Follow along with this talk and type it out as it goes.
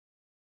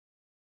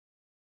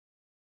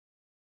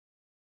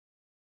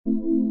May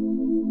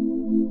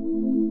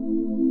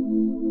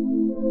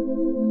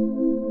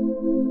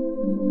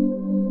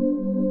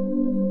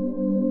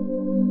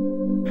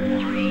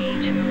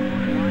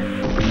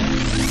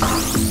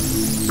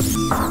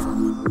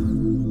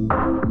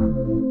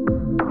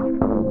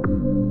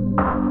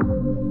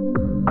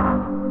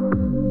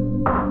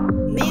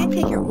I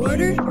take your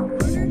order?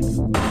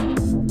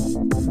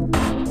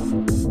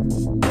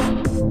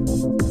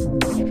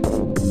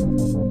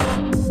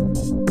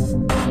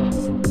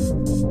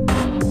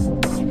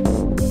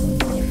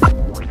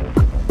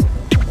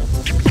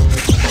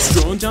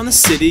 Strolling down the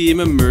city in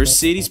my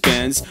Mercedes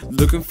Benz,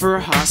 looking for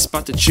a hot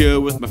spot to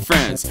chill with my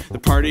friends. The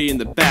party in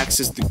the back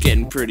says they're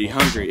getting pretty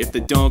hungry. If they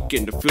don't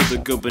get into food,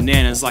 they'll go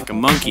bananas like a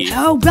monkey.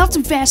 How about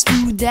some fast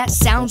food? That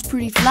sounds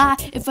pretty fly.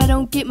 If I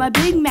don't get my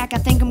Big Mac, I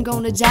think I'm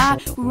gonna die.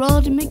 We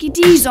roll to Mickey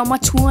D's on my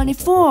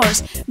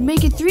 24s.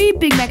 Make it 3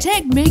 Big Macs,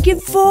 heck, make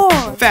it 4.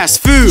 Fast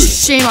food!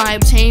 Shame I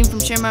obtained from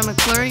Chairman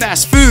McClurry.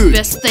 Fast food!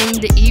 Best thing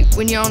to eat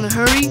when you're on a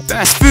hurry.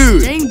 Fast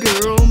food! Dang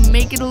girl,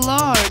 make it a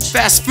large.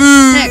 Fast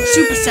food! Heck,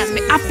 super size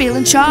me, I feel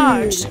in charge.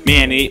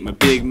 Man, I ate my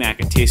Big Mac,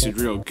 it tasted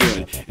real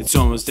good. It's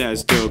almost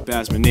as dope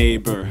as my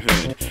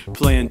neighborhood.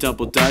 Playing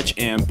double dutch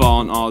and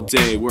ballin' all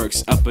day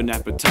works up an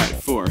appetite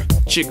for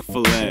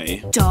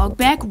Chick-fil-A. Dog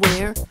back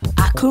where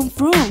I come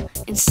from.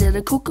 Instead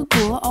of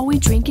Coca-Cola, all we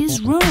drink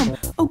is rum.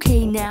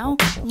 Okay, now,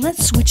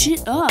 let's switch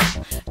it up.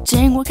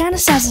 Dang, what kind of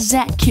size is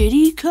that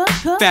kitty cup?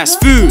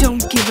 Fast food!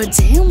 Don't give a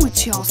damn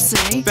what y'all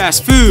say.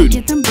 Fast food!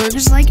 Get them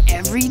burgers like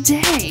every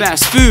day.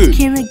 Fast food!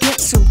 Can I get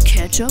some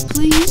ketchup,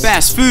 please?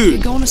 Fast You're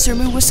food! gonna serve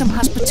me with some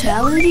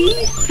hospitality?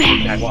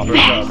 Mac Whopper,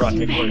 Frost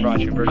McFlurry,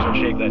 Fries, Burger,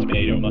 Shake, Let's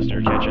Tomato,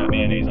 Mustard, Ketchup,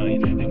 Mayonnaise,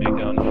 Onions, Big Mac,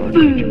 Down,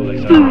 Chick-fil-A,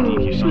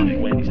 DQ, Sonic,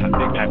 Wendy's, Hot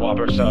Big Mac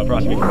Whopper, Frost McFlurry,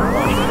 Fries,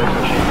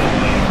 Burger, Shake, Let's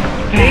Tomato.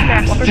 Big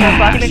Mac, Whopper,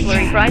 Frosty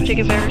McFlurry, fried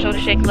chicken, burger, soda,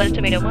 shake, lettuce,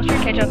 tomato, mustard,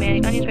 ketchup,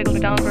 mayonnaise, onions, pickles,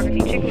 McDonald's, Burger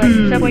King,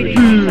 Chick-fil-A, Subway,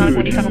 DQ, Sonic,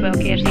 Wendy's, Taco Bell,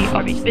 KFC,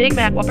 Arby's. Big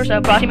Mac, Whopper,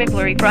 Frosty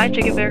McFlurry, fried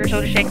chicken, burger,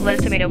 soda, shake,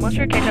 lettuce, tomato,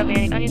 mustard, ketchup,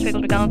 mayonnaise, onions,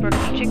 pickles, McDonald's, Burger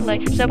King,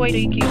 Chick-fil-A, Subway,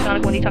 DQ,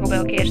 Sonic, Wendy's, Taco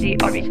Bell,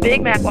 KFC, Arby's.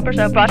 Big Mac, Whopper,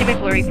 Frosty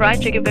McFlurry,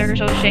 fried chicken, burger,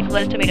 soda, shake,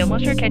 lettuce, tomato,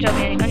 mustard, ketchup,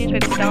 mayonnaise, onions,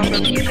 pickles, McDonald's,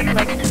 Burger King,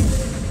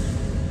 Chick-fil-A.